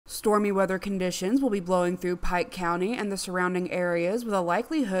Stormy weather conditions will be blowing through Pike County and the surrounding areas with a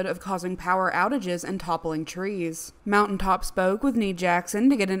likelihood of causing power outages and toppling trees. Mountaintop spoke with Nee Jackson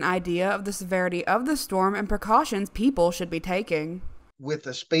to get an idea of the severity of the storm and precautions people should be taking. With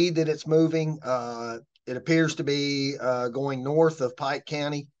the speed that it's moving, it appears to be going north of Pike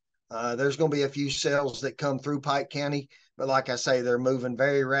County. There's going to be a few cells that come through Pike County, but like I say, they're moving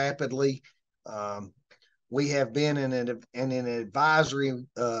very rapidly. We have been in an advisory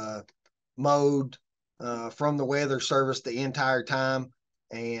mode from the Weather Service the entire time,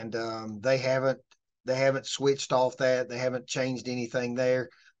 and they haven't switched off that. They haven't changed anything there.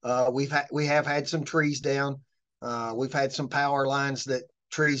 We have had some trees down. We've had some power lines that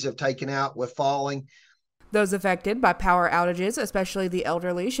trees have taken out with falling. Those affected by power outages, especially the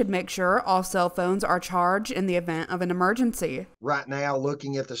elderly, should make sure all cell phones are charged in the event of an emergency. Right now,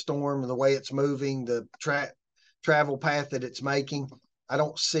 looking at the storm, the way it's moving, the travel path that it's making, I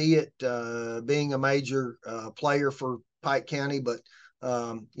don't see it being a major player for Pike County, but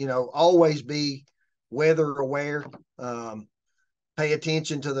always be weather aware. Pay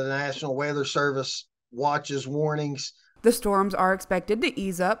attention to the National Weather Service watches, warnings. The storms are expected to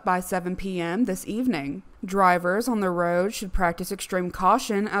ease up by 7 p.m. this evening. Drivers on the road should practice extreme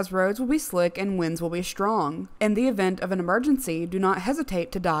caution as roads will be slick and winds will be strong. In the event of an emergency, do not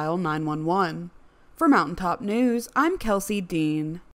hesitate to dial 911. For Mountaintop News, I'm Kelsey Dean.